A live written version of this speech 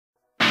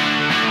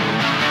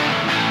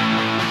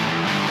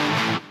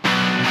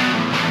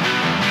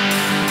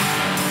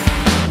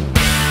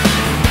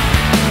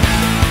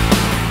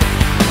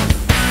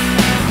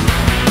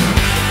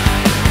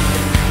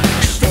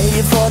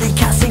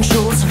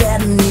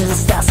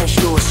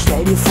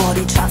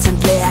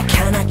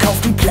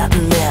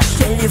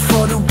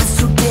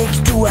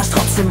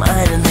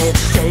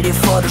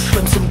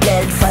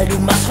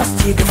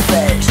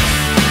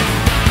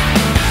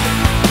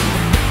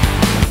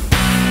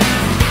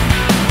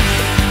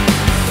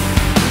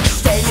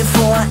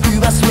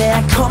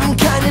mehr, kommen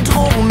keine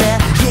Drogen mehr.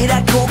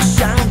 Jeder Koks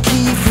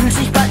Junkie fühlt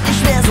sich bald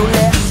nicht mehr so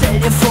leer. Stell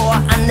dir vor,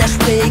 an der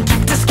Spree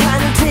gibt es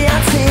keinen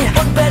THC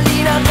und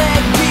Berliner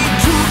Rappie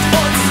tut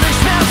uns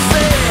nicht mehr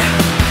weh.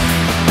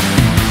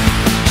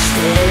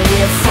 Stell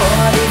dir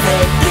vor, die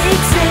Welt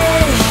liebt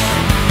sich,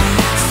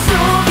 so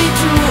wie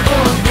du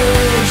und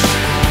ich.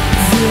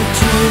 Wir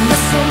tun,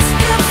 was uns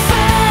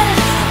gefällt,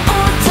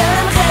 und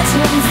dann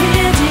retten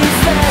wir die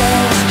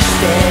Welt.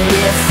 Stell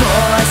dir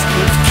vor, es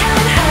gibt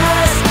kein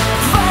Hass,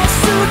 falls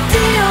du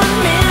dir und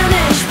mir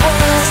nicht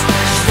passt.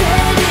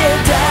 Stell dir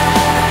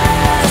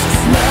das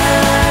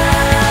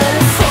mal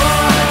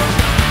vor.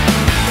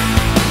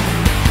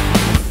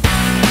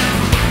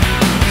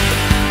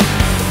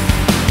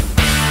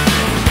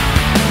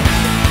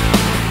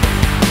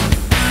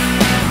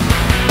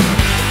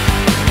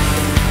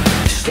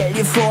 Stell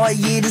dir vor,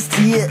 jedes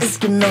Tier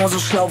ist genauso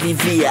schlau wie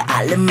wir.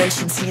 Alle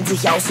Menschen ziehen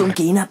sich aus und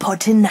gehen ab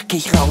heute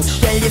nackig raus.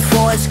 Stell dir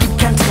vor, es gibt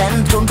keinen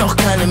Trend und auch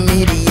keine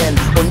Medien.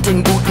 Und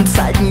in guten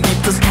Zeiten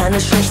gibt es keine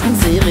schlechten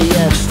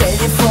Serien. Stell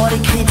dir vor,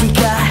 die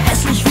Kritiker,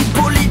 hässlich wie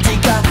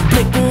Politiker,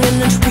 blicken in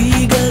den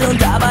Spiegel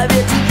und dabei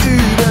wird ihnen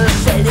übel.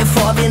 Stell dir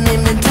vor, wir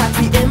nehmen den Tag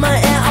wie immer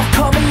er auch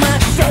kommen mag.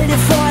 Stell dir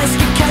vor, es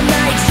gibt kein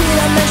Neid,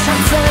 jeder Mensch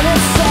hat seine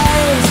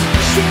Zeit.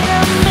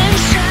 Jeder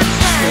Mensch hat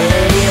Zeit.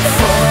 Stell dir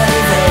vor,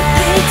 die Welt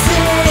liebt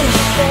sich,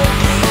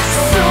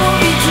 so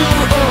wie du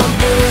und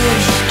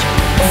ich.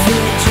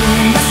 Wir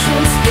tun, was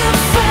uns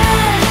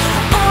gefällt,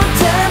 und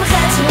dann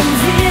retten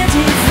wir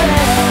die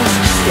Welt.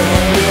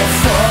 Stell dir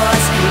vor,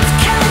 es gibt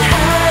kein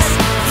Hass,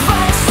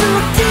 falls du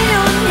dir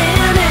und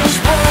mir nicht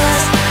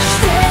passt.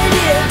 Stell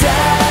dir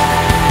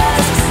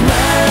das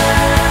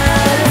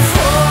mal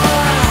vor.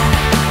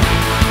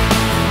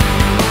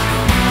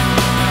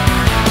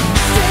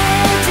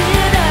 Stell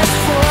dir das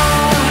vor.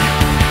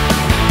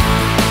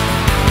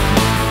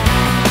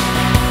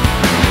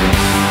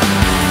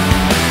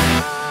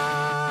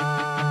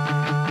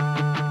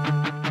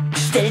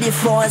 Stell dir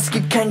vor, es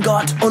gibt keinen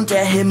Gott und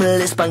der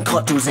Himmel ist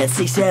bankrott. Du setzt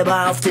dich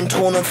selber auf den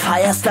Thron und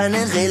feierst deine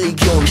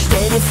Religion.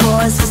 Stell dir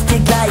vor, es ist dir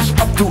gleich,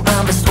 ob du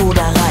arm bist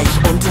oder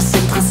reich, und es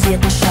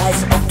interessiert einen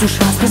Scheiß, ob du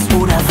schwarz bist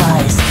oder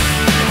weiß.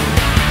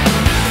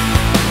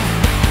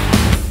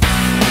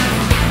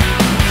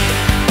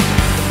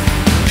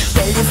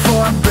 Stell dir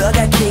vor,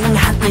 Burger King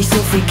hat nicht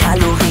so viel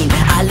Kalorien.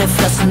 Alle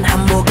fressen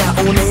Hamburger,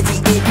 ohne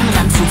Diäten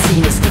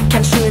ranzuziehen. Es gibt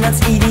kein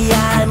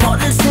Schönheitsideal,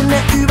 Models in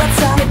der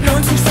Überzahl. Mit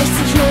 90,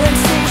 60,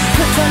 90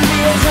 füttern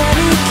wir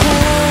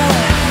radikal.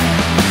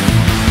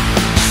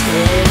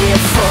 Stell dir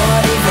vor,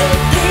 die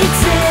Welt liebt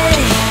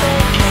sich,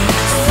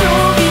 so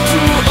wie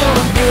du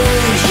und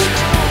ich.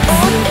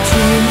 Wir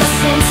tun, was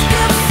uns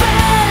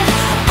gefällt,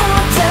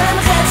 und dann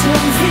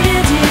retten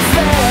wir die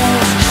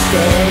Welt.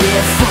 Stell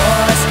dir vor,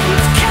 es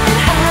gibt kein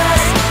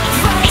Hass,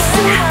 falls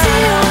du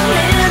dir und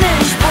mir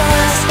nicht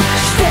passt.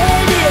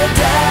 Stell dir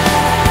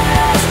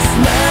das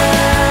mal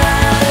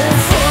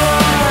vor.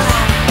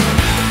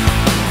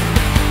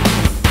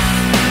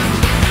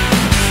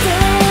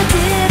 Stell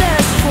dir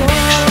das vor.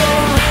 Stell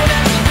dir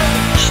das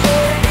vor.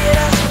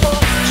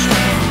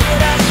 Stell dir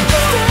das vor.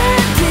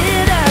 Stell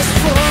dir das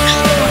vor.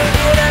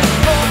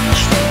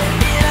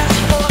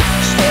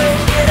 Stell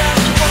dir das vor. Stell dir das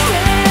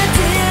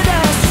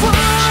vor.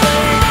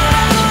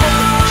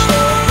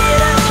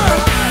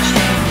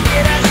 Stell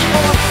dir das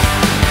vor.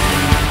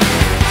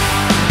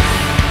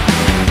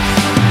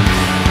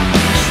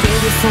 Stell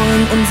dir vor,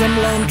 in unserem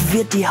Land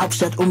wird die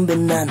Hauptstadt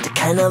umbenannt.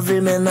 Keiner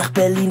will mehr nach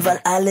Berlin, weil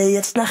alle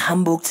jetzt nach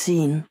Hamburg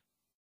ziehen.